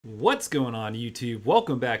What's going on, YouTube?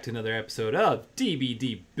 Welcome back to another episode of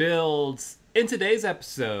DBD Builds. In today's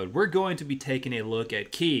episode, we're going to be taking a look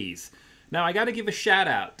at keys. Now, I gotta give a shout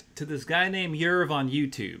out to this guy named Yerv on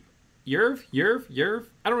YouTube. Yerv?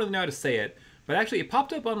 I don't really know how to say it, but actually it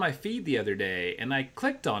popped up on my feed the other day, and I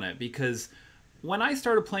clicked on it because when I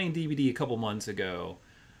started playing DBD a couple months ago,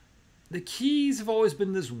 the keys have always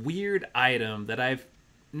been this weird item that I've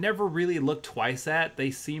never really looked twice at. They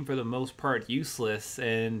seem for the most part useless,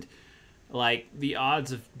 and like the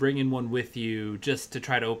odds of bringing one with you just to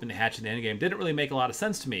try to open the hatch in the endgame didn't really make a lot of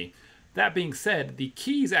sense to me. That being said, the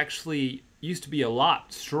keys actually used to be a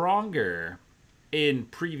lot stronger in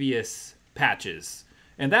previous patches,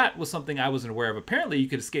 and that was something I wasn't aware of. Apparently you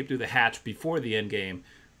could escape through the hatch before the endgame.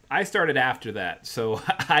 I started after that, so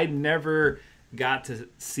I never got to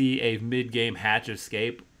see a mid-game hatch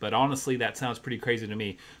escape, but honestly that sounds pretty crazy to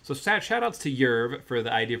me. So shout outs to Yerv for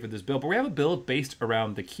the idea for this build, but we have a build based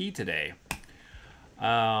around the key today.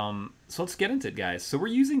 So let's get into it, guys. So we're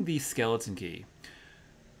using the skeleton key.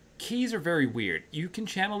 Keys are very weird. You can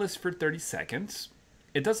channel this for 30 seconds.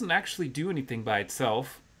 It doesn't actually do anything by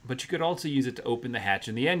itself, but you could also use it to open the hatch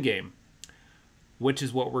in the endgame, which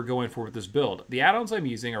is what we're going for with this build. The add-ons I'm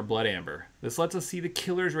using are Blood Amber. This lets us see the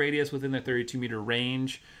killer's radius within the 32 meter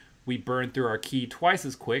range. We burn through our key twice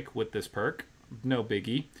as quick with this perk. No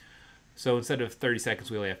biggie. So instead of 30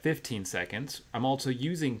 seconds, we only have 15 seconds. I'm also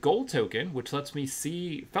using Gold Token, which lets me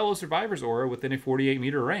see fellow survivor's aura within a 48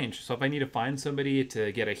 meter range. So if I need to find somebody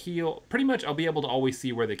to get a heal, pretty much I'll be able to always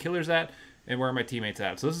see where the killer's at and where my teammate's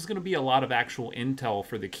at. So this is going to be a lot of actual intel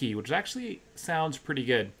for the key, which actually sounds pretty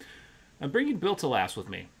good. I'm bringing Built to Last with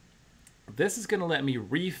me. This is going to let me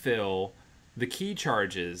refill the key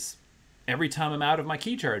charges every time I'm out of my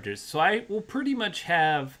key charges. So I will pretty much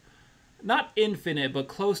have, not infinite, but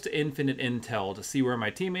close to infinite intel to see where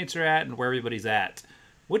my teammates are at and where everybody's at,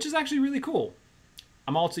 which is actually really cool.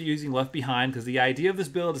 I'm also using Left Behind because the idea of this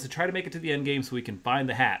build is to try to make it to the end game so we can find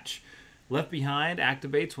the hatch. Left Behind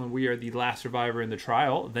activates when we are the last survivor in the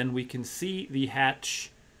trial. Then we can see the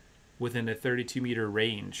hatch within a 32 meter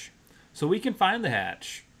range. So we can find the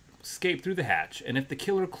hatch, escape through the hatch, and if the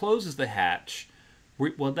killer closes the hatch,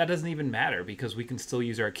 well, that doesn't even matter because we can still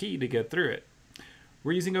use our key to get through it.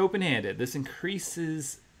 We're using Open-Handed. This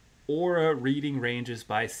increases aura reading ranges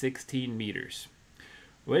by 16 meters,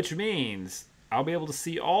 which means I'll be able to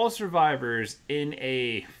see all survivors in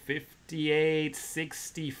a 58,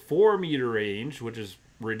 64 meter range, which is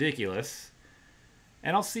ridiculous.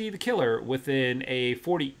 And I'll see the killer within a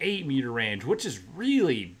 48 meter range, which is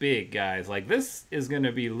really big, guys. Like, this is going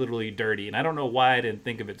to be literally dirty, and I don't know why I didn't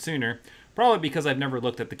think of it sooner. Probably because I've never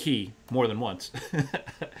looked at the key more than once. And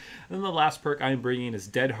then the last perk I'm bringing is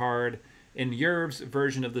Dead Hard. In Yerv's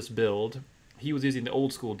version of this build, he was using the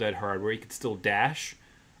old school Dead Hard where he could still dash.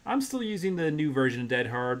 I'm still using the new version of Dead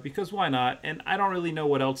Hard because why not? And I don't really know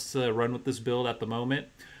what else to run with this build at the moment.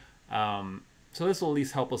 So this will at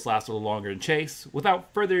least help us last a little longer in Chase.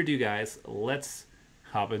 Without further ado, guys, let's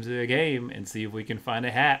hop into the game and see if we can find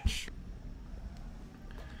a hatch.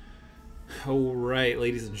 Alright,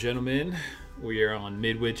 ladies and gentlemen, we are on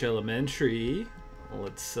Midwich Elementary.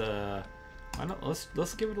 Let's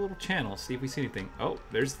let's give it a little channel, see if we see anything. Oh,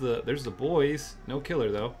 there's the boys. No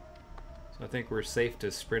killer though. So I think we're safe to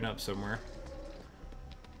sprint up somewhere.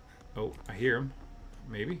 Oh, I hear him.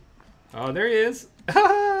 Maybe. Oh, there he is.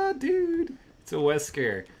 Ah, dude. It's a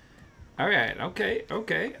Wesker. Alright,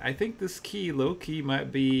 okay. I think this key, low-key,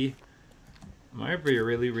 might be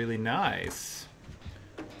really, really nice.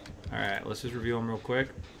 Alright, let's just review him real quick.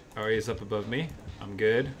 Oh, he's up above me. I'm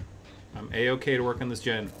good. I'm A-okay to work on this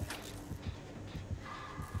gen.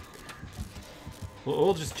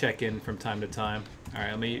 We'll just check in from time to time.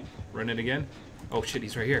 Alright, let me run it again. Oh shit,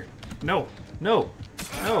 he's right here. No! No!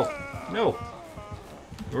 No! No!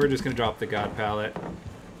 We're just gonna drop the God Pallet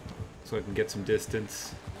so I can get some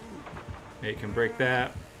distance. Maybe can break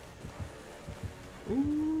that.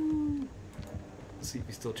 Ooh. Let's see if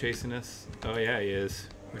he's still chasing us. Oh yeah, he is.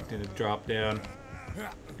 We're gonna drop down.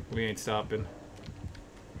 We ain't stopping.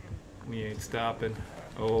 We ain't stopping.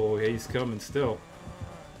 Oh, he's coming still.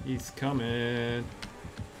 He's coming.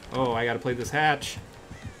 Oh, I gotta play this hatch.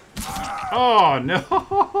 Oh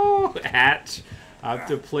no! Hatch. I have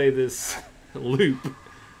to play this loop.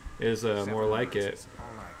 Is more like it.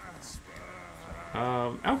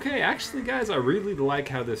 Okay, actually, guys, I really like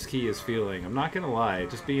how this key is feeling. I'm not gonna lie.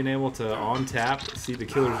 Just being able to on tap see the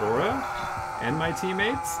killer's aura and my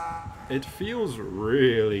teammates, it feels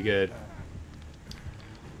really good.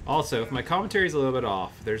 Also, if my commentary is a little bit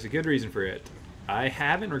off, there's a good reason for it. I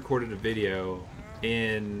haven't recorded a video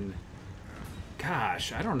in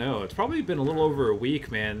gosh, I don't know. It's probably been a little over a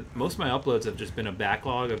week, man. Most of my uploads have just been a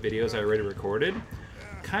backlog of videos I already recorded.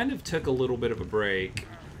 Kind of took a little bit of a break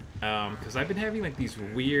because I've been having like these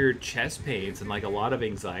weird chest pains and like a lot of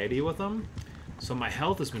anxiety with them. So my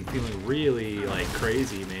health has been feeling really like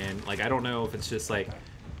crazy, man. Like I don't know if it's just like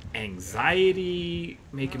anxiety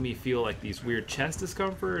making me feel like these weird chest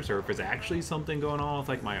discomforts or if it's actually something going on with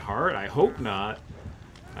like my heart. I hope not.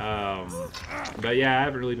 But yeah, I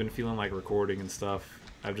haven't really been feeling like recording and stuff.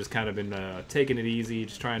 I've just kind of been taking it easy,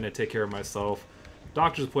 just trying to take care of myself.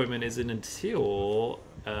 Doctor's appointment isn't until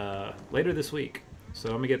later this week, so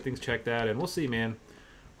I'm gonna get things checked out and we'll see, man.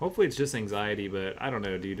 Hopefully it's just anxiety, but I don't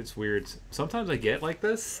know, dude. It's weird. Sometimes I get like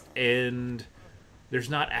this and there's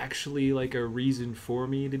not actually like a reason for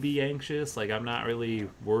me to be anxious. Like I'm not really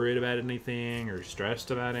worried about anything or stressed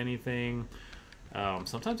about anything.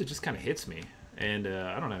 Sometimes it just kind of hits me. And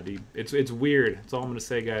I don't know, dude. It's weird. That's all I'm gonna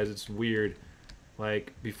say, guys. It's weird.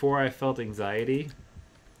 Like before, I felt anxiety.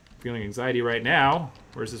 Feeling anxiety right now.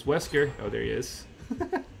 Where's this Wesker? Oh, there he is.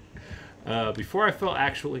 Before I felt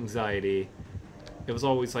actual anxiety, it was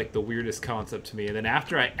always like the weirdest concept to me. And then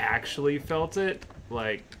after I actually felt it,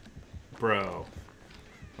 like, bro,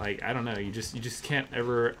 like I don't know. You just can't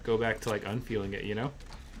ever go back to like unfeeling it, you know?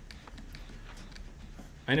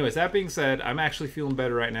 Anyways, that being said, I'm actually feeling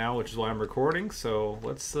better right now, which is why I'm recording. So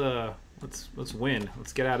let's win.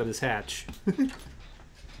 Let's get out of this hatch.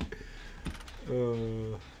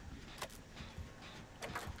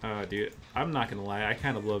 Dude, I'm not gonna lie. I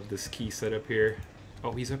kind of love this key setup here.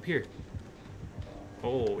 Oh, he's up here.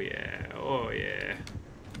 Oh yeah. Oh yeah.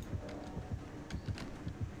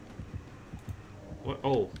 What?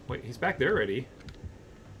 Oh, wait. He's back there already.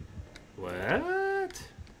 What?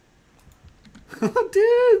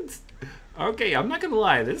 Dudes! Okay, I'm not gonna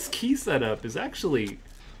lie, this key setup is actually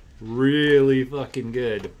really fucking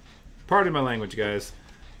good. Pardon my language, guys.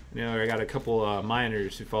 You know, I got a couple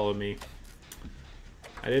minors who follow me.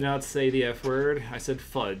 I did not say the F word, I said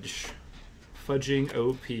fudge. Fudging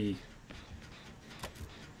OP.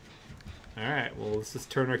 Alright, well, let's just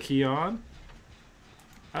turn our key on.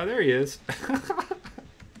 Oh, there he is.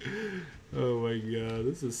 Oh my god,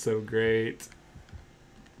 this is so great.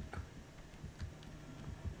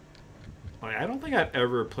 Like, I don't think I've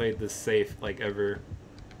ever played this safe, like, ever.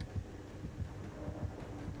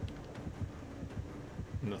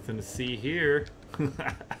 Nothing to see here.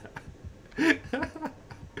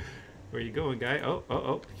 Where you going, guy? Oh, oh,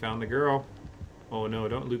 oh, found the girl. Oh no,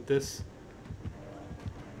 don't loot this.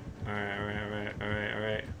 Alright, alright, alright, alright,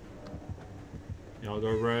 alright. Y'all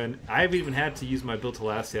go run. I haven't even had to use my build to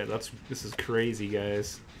last yet. This is crazy,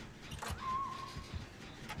 guys.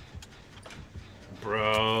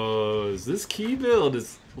 Bros, this key build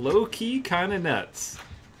is low-key kind of nuts.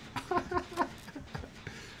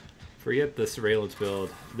 Forget the surveillance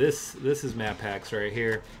build. This is map hacks right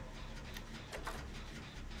here.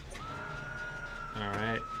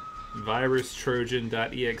 Alright.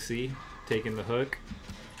 VirusTrojan.exe. Taking the hook.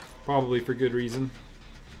 Probably for good reason.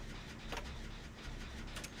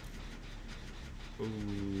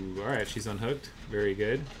 Ooh, alright, she's unhooked. Very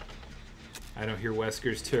good. I don't hear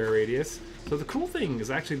Wesker's terror radius. So the cool thing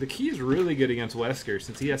is actually the key is really good against Wesker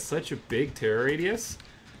since he has such a big terror radius.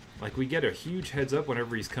 Like we get a huge heads up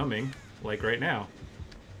whenever he's coming, like right now.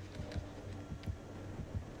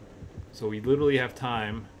 So we literally have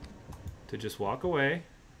time to just walk away.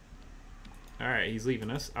 Alright, he's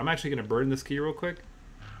leaving us. I'm actually going to burn this key real quick.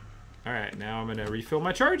 Alright, now I'm going to refill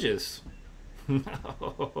my charges.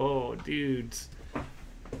 Oh, dudes.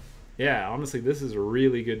 Yeah, honestly, this is a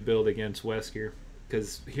really good build against Wesker.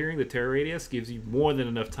 Because hearing the terror radius gives you more than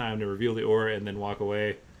enough time to reveal the aura and then walk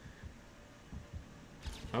away.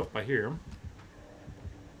 Oh, I hear him.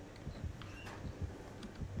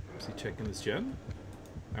 Is he checking this gen?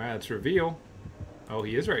 Alright, let's reveal. Oh,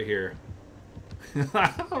 he is right here.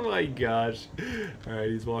 Oh my gosh.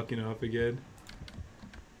 Alright, he's walking off again.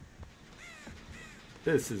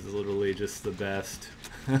 This is literally just the best.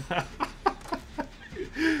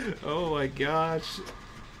 Oh my gosh.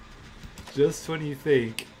 Just when you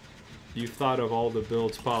think you've thought of all the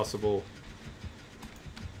builds possible.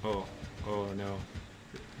 Oh, oh no.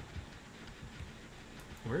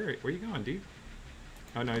 Where are you going, dude?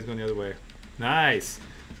 Oh no, he's going the other way. Nice!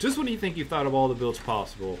 Just when you think you've thought of all the builds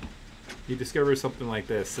possible, you discover something like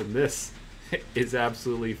this, and this is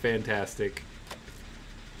absolutely fantastic.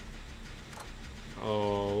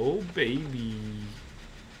 Oh, baby.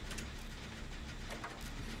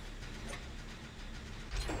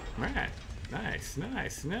 Alright. Nice,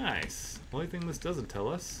 nice, nice. Only thing this doesn't tell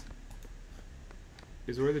us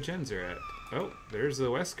is where the gens are at. Oh, there's the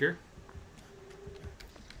Wesker.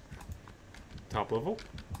 Top level?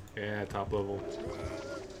 Yeah, top level.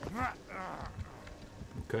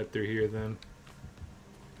 Cut through here then.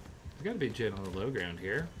 There's gotta be a gen on the low ground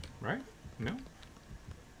here, right? No?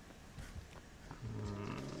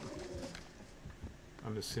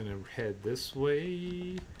 I'm just gonna head this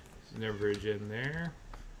way. There's never a gen there.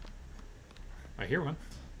 I hear one.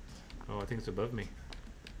 Oh, I think it's above me.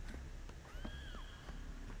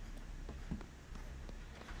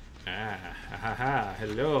 Ah, ha ha ha.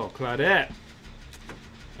 Hello, Claudette.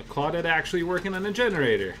 A Claudette actually working on a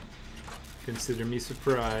generator. Consider me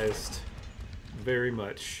surprised. Very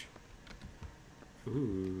much.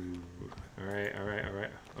 Ooh. Alright, alright,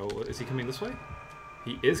 alright. Oh, is he coming this way?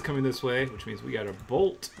 He is coming this way, which means we got a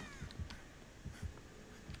bolt.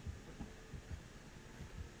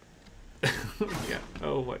 Yeah.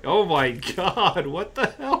 Oh my god, what the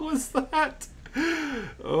hell was that?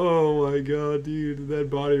 Oh my god, dude, did that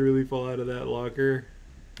body really fall out of that locker?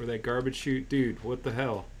 Or that garbage chute? Dude, what the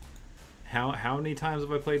hell? How many times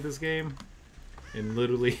have I played this game? And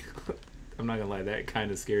literally, I'm not gonna lie, that kind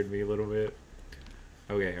of scared me a little bit.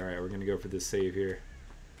 Okay, alright, we're gonna go for this save here.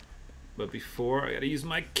 But before, I gotta use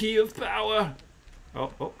my key of power!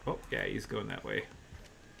 Oh, yeah, he's going that way.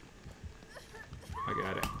 I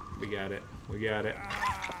got it. We got it. We got it.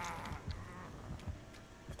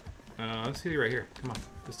 Let's see right here. Come on,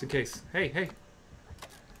 just in case. Hey, hey!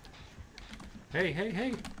 Hey, hey,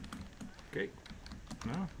 hey! Okay.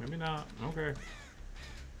 No, maybe not. Okay.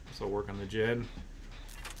 Guess I'll work on the gen.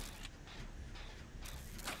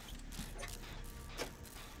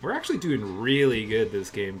 We're actually doing really good this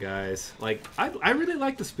game, guys. Like, I really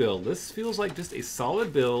like this build. This feels like just a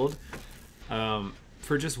solid build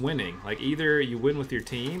for just winning. Like, either you win with your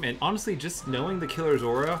team, and honestly, just knowing the killer's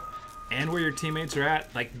aura and where your teammates are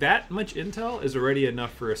at, like, that much intel is already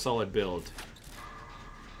enough for a solid build.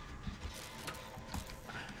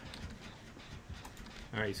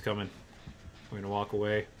 Alright, he's coming. We're gonna walk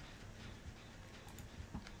away.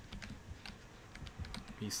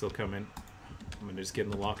 He's still coming. I'm gonna just get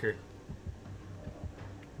in the locker.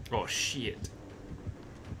 Oh shit.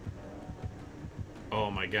 Oh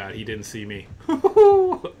my god, he didn't see me.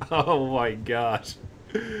 Oh my gosh.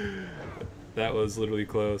 That was literally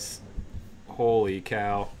close. Holy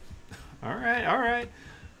cow. Alright, alright.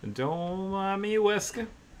 Don't mind me, Wesker.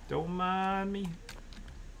 Don't mind me.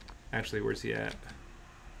 Actually, where's he at?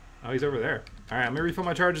 Oh, he's over there. Alright, I'm gonna refill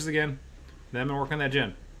my charges again. Then I'm gonna work on that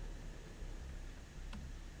gen.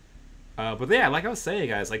 But yeah, like I was saying,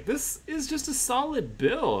 guys, like, this is just a solid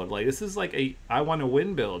build. Like, this is like a I want to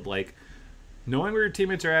win build. Like, knowing where your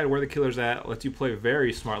teammates are at, where the killer's at, lets you play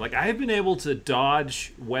very smart. Like, I've been able to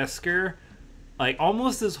dodge Wesker, like,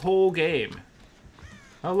 almost this whole game.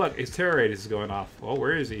 Oh, look, his terror radius is going off. Oh,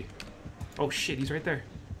 where is he? Oh, shit, he's right there.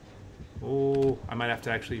 Oh, I might have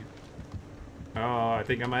to actually... Oh, I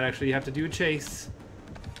think I might actually have to do a chase.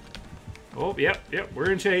 Oh, yep,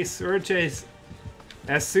 we're in chase. We're in chase.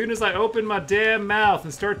 As soon as I open my damn mouth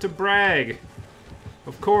and start to brag.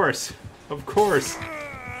 Of course. Of course.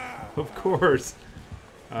 Of course.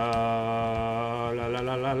 La la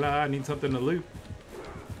la la la. I need something to loop.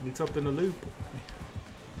 I need something to loop.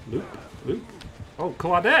 Loop. Loop. Oh,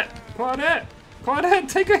 Claudette. Claudette. Claudette,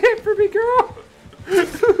 take a hit for me, girl.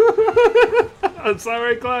 I'm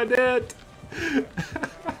sorry, Claudette.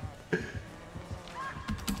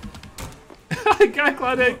 I got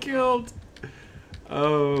Claudette killed.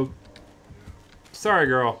 Oh, sorry,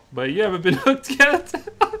 girl, but you haven't been hooked yet.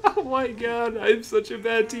 Oh my god, I'm such a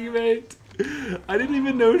bad teammate. I didn't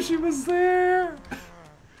even know she was there.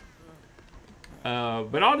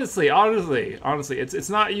 But honestly, it's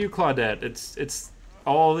not you, Claudette. It's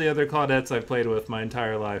all the other Claudettes I've played with my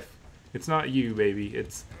entire life. It's not you, baby.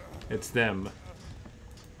 It's them.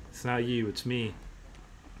 It's not you. It's me.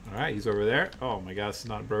 All right, he's over there. Oh my gosh, it's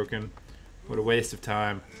not broken. What a waste of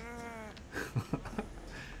time.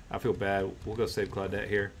 I feel bad. We'll go save Claudette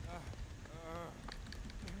here.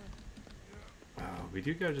 Oh, we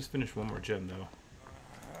do gotta just finish one more gem though.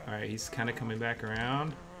 Alright, he's kind of coming back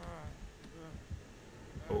around.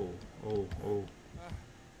 Oh.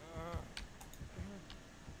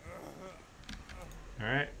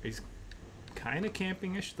 Alright, he's kind of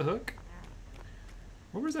camping-ish the hook.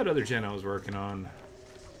 Where was that other gen I was working on?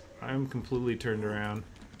 I'm completely turned around.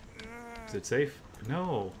 Is it safe?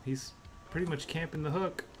 No, he's pretty much camping the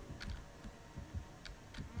hook.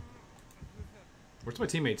 What's my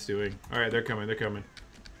teammates doing? Alright, they're coming, they're coming.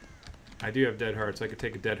 I do have dead heart, so I could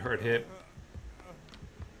take a dead heart hit.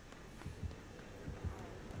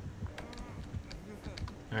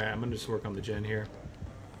 Alright, I'm gonna just work on the gen here.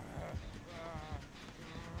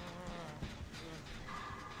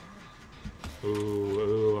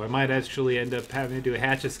 Ooh, might actually end up having to do a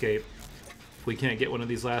hatch escape if we can't get one of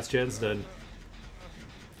these last gens done.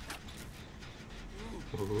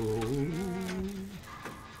 Ooh.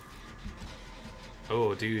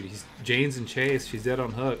 Oh, dude, Jane's in chase. She's dead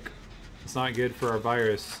on hook. It's not good for our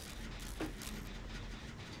virus.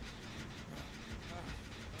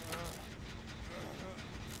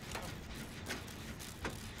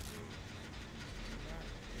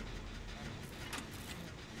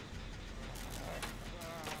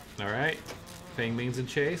 Alright. Fang Ming's in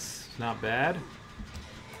chase. Not bad.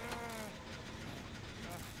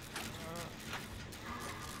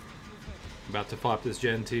 About to flop this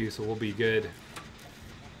gen too, so we'll be good.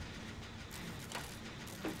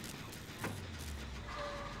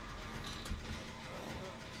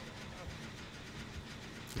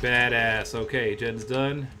 Badass. Okay, gen's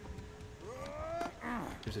done.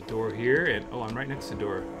 There's a door here, and oh, I'm right next to the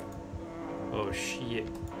door. Oh shit.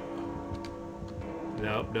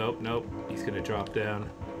 Nope, nope, nope. He's gonna drop down.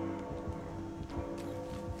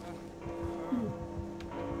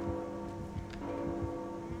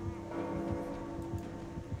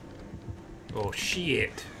 Oh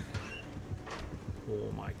shit.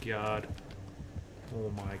 Oh my god.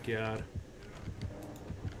 Oh my god.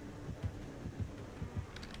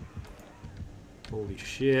 Holy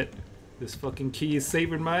shit. This fucking key is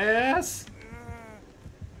saving my ass.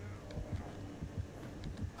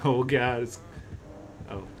 Oh god.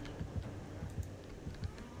 Oh.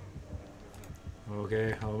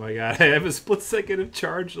 Okay. Oh my god. I have a split second of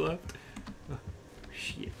charge left. Oh,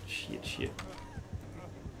 shit, shit, shit.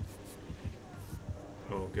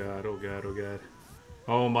 Oh god, oh god, oh god.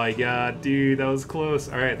 Oh my god, dude, that was close.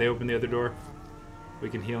 Alright, they opened the other door. We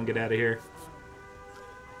can heal and get out of here.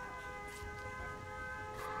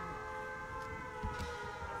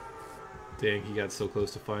 Dang, he got so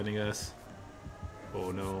close to finding us.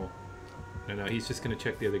 Oh no. No, no, he's just gonna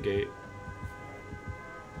check the other gate.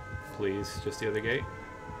 Please, just the other gate.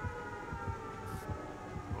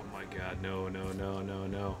 Oh my god, no, no, no, no,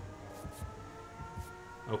 no.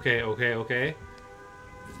 Okay, okay, okay.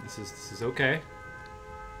 This is okay.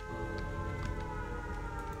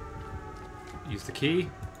 Use the key.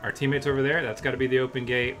 Our teammate's over there. That's got to be the open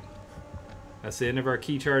gate. That's the end of our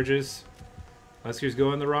key charges. Wesker's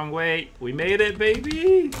going the wrong way. We made it,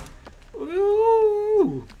 baby!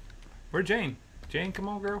 Woo! Where's Jane? Jane, come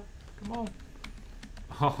on, girl. Come on.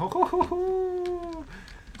 Oh,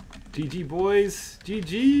 GG, boys.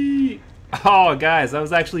 GG! Oh, guys, that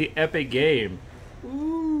was actually an epic game.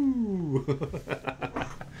 Ooh!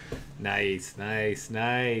 Nice, nice,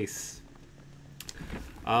 nice.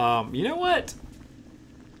 You know what?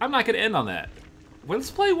 I'm not going to end on that. Let's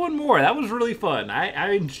play one more. That was really fun.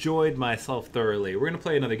 I enjoyed myself thoroughly. We're going to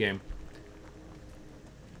play another game.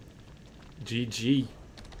 GG.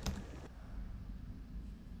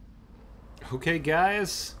 Okay,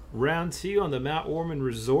 guys. Round 2 on the Mount Ormond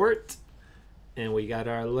Resort. And we got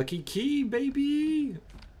our lucky key, baby.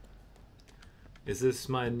 Is this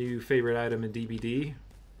my new favorite item in DBD?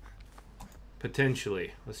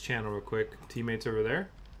 Potentially. Let's channel real quick. Teammates over there.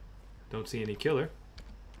 Don't see any killer.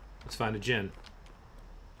 Let's find a gen.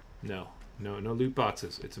 No. No loot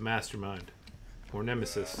boxes. It's a mastermind. Or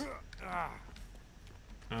nemesis.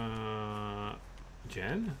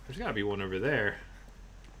 Gen? There's gotta be one over there.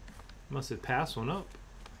 Must have passed one up.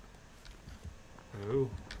 Oh.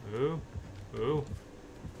 Oh. Oh.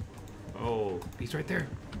 Oh. He's right there.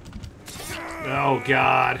 Oh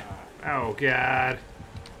god. Oh god.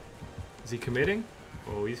 Is he committing?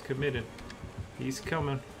 Oh, he's committing. He's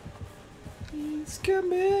coming. He's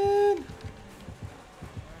coming.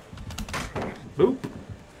 Boop.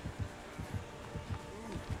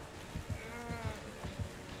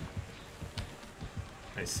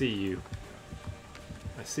 I see you.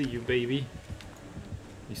 I see you, baby.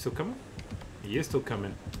 You still coming? He is still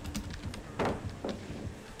coming.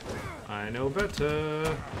 I know better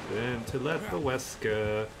than to let the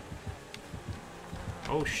Wesker.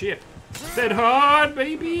 Oh shit. Dead hard,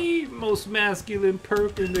 baby! Most masculine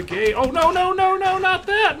perk in the game. Oh, no, no, no, no, not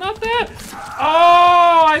that, not that!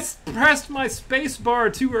 Oh, I pressed my space bar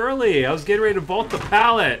too early. I was getting ready to vault the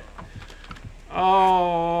pallet.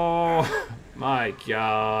 Oh, my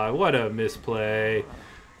God, what a misplay.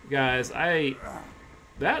 Guys, I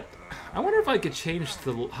wonder if I could change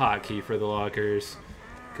the hotkey for the lockers.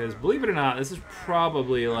 Because believe it or not, this is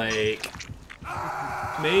probably like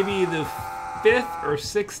maybe the 5th or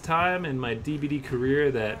 6th time in my DBD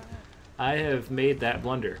career that I have made that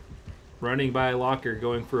blunder. Running by a locker,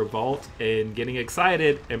 going for a vault, and getting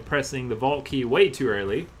excited and pressing the vault key way too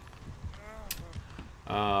early.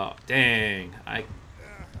 Dang. I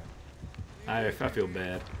feel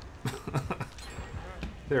bad.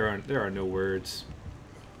 There are no words.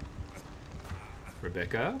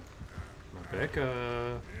 Rebecca?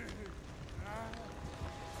 Rebecca.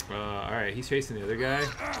 Alright, he's chasing the other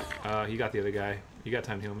guy. He got the other guy. You got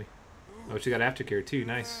time to heal me. Oh, she got aftercare too.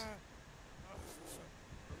 Nice.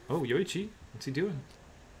 Oh, Yoichi. What's he doing?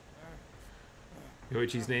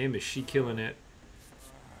 Yoichi's name is She Killing It.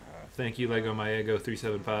 Thank you, Lego My Ego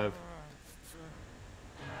 375.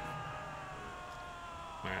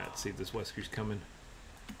 Alright, let's see if this Wesker's coming.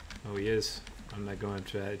 Oh, he is. I'm not going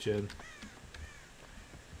to that, Jen.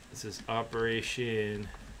 This is Operation...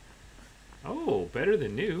 Oh, better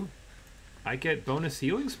than new. I get bonus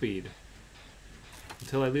healing speed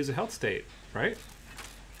until I lose a health state, right?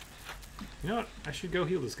 You know what? I should go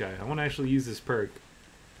heal this guy. I want to actually use this perk.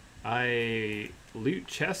 I loot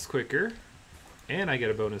chests quicker, and I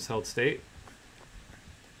get a bonus health state.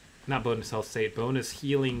 Not bonus health state, bonus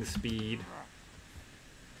healing speed.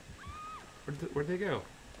 Where'd they go?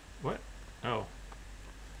 What? Oh.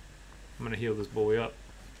 I'm gonna heal this boy up.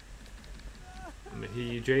 I'm gonna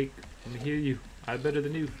heal you, Jake. I'm gonna heal you. I'm better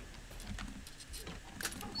than you.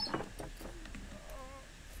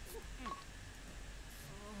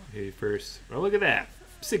 Heal you first. Oh, look at that.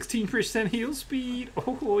 16% heal speed.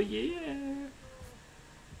 Oh, yeah.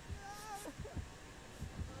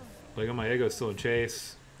 Lego My Ego's still in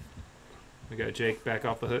chase. We got Jake back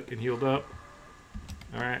off the hook and healed up.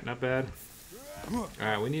 Alright, not bad.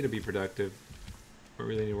 Alright, we need to be productive. We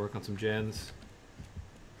really need to work on some gens.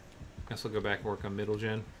 Guess we'll go back and work on middle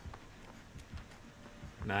gen.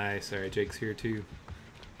 Nice. Alright, Jake's here too.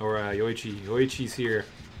 Or Yoichi. Yoichi's here.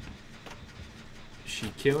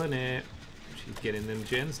 She killing it. She's getting them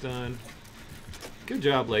gens done. Good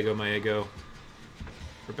job, Lego My Ego.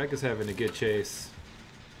 Rebecca's having a good chase.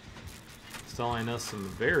 Stalling us some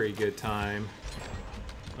very good time.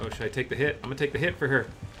 Oh, should I take the hit? I'm gonna take the hit for her.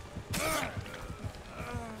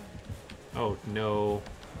 Oh, no.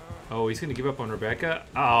 Oh, he's gonna give up on Rebecca?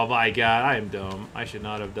 Oh my god, I am dumb. I should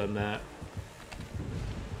not have done that.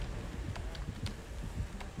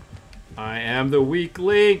 I am the weak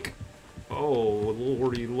link! Oh,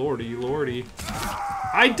 lordy, lordy, lordy.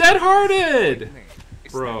 I dead-hearted!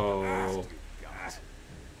 Bro.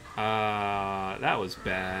 That was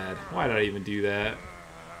bad. Why did I even do that?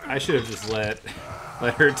 I should have just let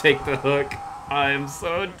her take the hook. I am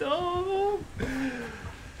so dumb.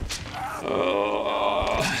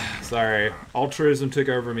 Oh, sorry. Altruism took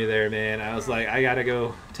over me there, man. I was like, I gotta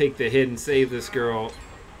go take the hit and save this girl.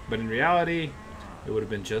 But in reality, it would have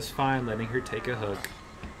been just fine letting her take a hook.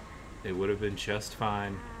 It would have been just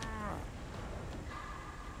fine.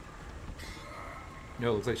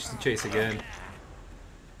 No, looks like she's in chase again.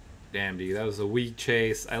 Damn, dude, that was a weak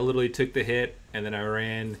chase. I literally took the hit, and then I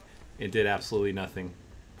ran and did absolutely nothing.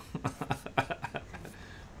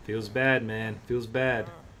 Feels bad, man. Feels bad.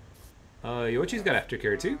 Yoichi's got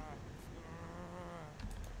aftercare, too.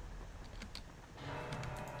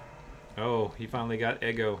 Oh, he finally got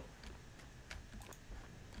Ego.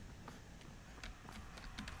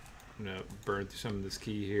 I'm gonna burn through some of this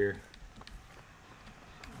key here.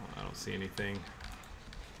 Oh, I don't see anything.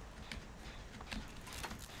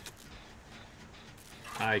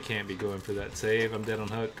 I can't be going for that save. I'm dead on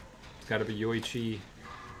hook. It's gotta be Yoichi.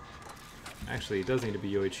 Actually, it does need to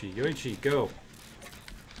be Yoichi. Yoichi, go!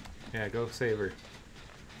 Yeah, go save her.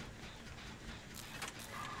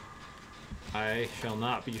 I shall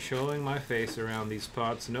not be showing my face around these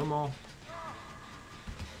spots no more.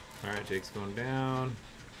 Alright, Jake's going down.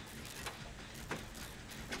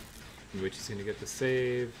 Yoichi's gonna get the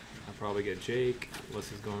save. I'll probably get Jake, unless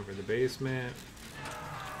he's going for the basement.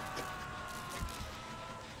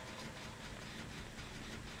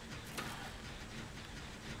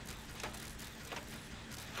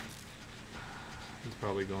 He's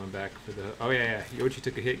probably going back for the... Oh yeah, yeah. Yoichi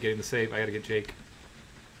took a hit getting the save. I gotta get Jake.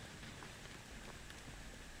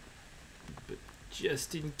 But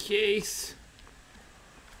just in case...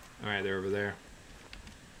 Alright, they're over there.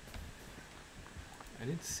 I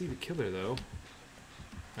didn't see the killer though.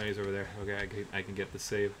 Oh, he's over there. Okay, I can get the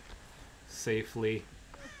save safely.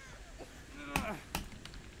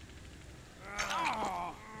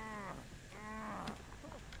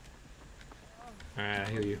 Alright, I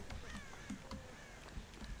heal you.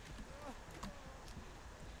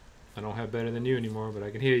 I don't have better than you anymore, but I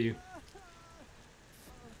can heal you.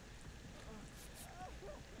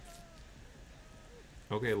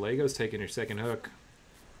 Okay, Lego's taking her second hook.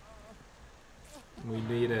 We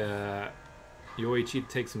need Yoichi to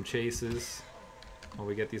take some chases while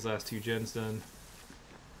we get these last two gens done.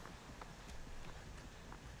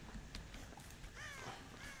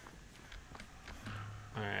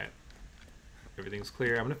 Alright. Everything's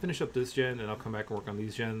clear. I'm gonna finish up this gen, and I'll come back and work on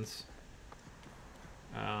these gens.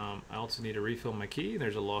 I also need to refill my key.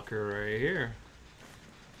 There's a locker right here.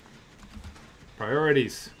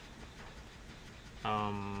 Priorities.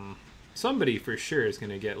 Somebody for sure is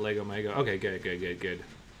gonna get Lego Mego. Okay,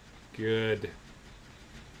 good.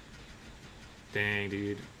 Dang,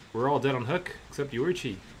 dude. We're all dead on hook, except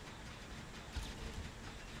Yuichi.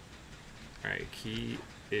 Alright, key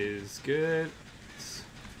is good.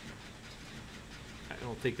 I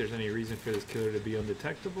don't think there's any reason for this killer to be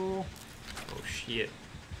undetectable. Oh shit.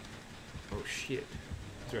 Oh shit.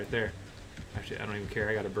 It's right there. Actually, I don't even care.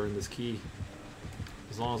 I gotta burn this key.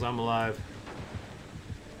 As long as I'm alive.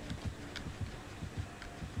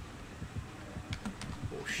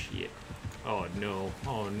 Oh shit. Oh no.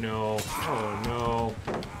 Oh no. Oh no.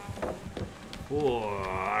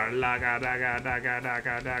 Oh, laga.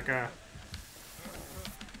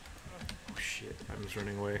 Oh shit. I'm just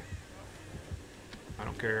running away. I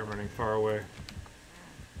don't care. I'm running far away.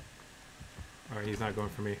 Alright, he's not going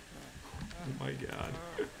for me. Oh my god.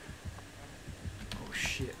 Oh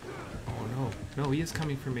shit. Oh no. No, he is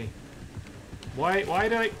coming for me. Why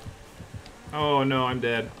did I... Oh no, I'm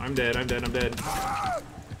dead. I'm dead.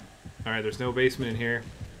 Alright, there's no basement in here.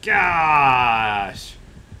 Gosh!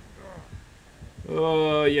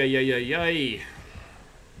 Oh, yeah.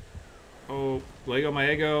 Oh, Lego my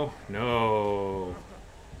ego? No.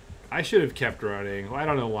 I should have kept running. I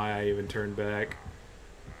don't know why I even turned back.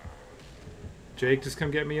 Jake, just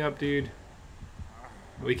come get me up, dude.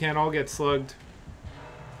 We can't all get slugged.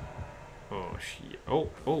 Oh, shit. Oh,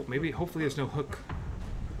 maybe, hopefully there's no hook.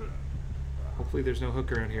 Hopefully there's no hook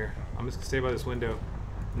around here. I'm just gonna stay by this window.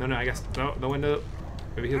 No, I guess, no window.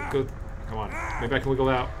 Maybe he'll go, come on. Maybe I can wiggle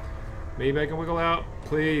out.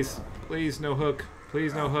 Please, no hook.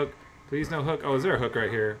 Please, no hook. Oh, is there a hook right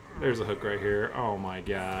here? There's a hook right here. Oh my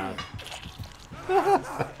god.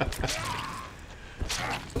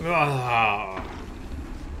 Oh.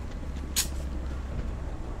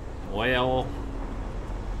 Well,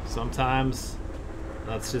 sometimes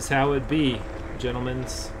that's just how it be,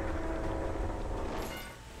 gentlemen's.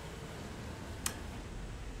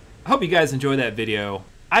 I hope you guys enjoyed that video.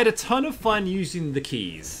 I had a ton of fun using the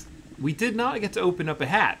keys. We did not get to open up a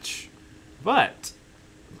hatch, but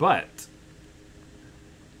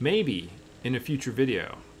maybe in a future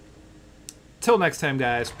video. Till next time,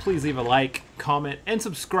 guys, please leave a like, comment, and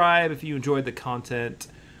subscribe if you enjoyed the content.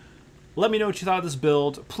 Let me know what you thought of this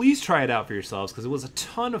build. Please try it out for yourselves because it was a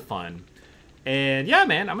ton of fun. And yeah,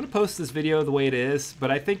 man, I'm going to post this video the way it is,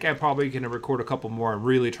 but I think I'm probably going to record a couple more and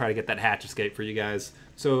really try to get that hatch escape for you guys.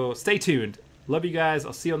 So stay tuned. Love you guys.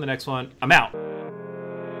 I'll see you on the next one. I'm out.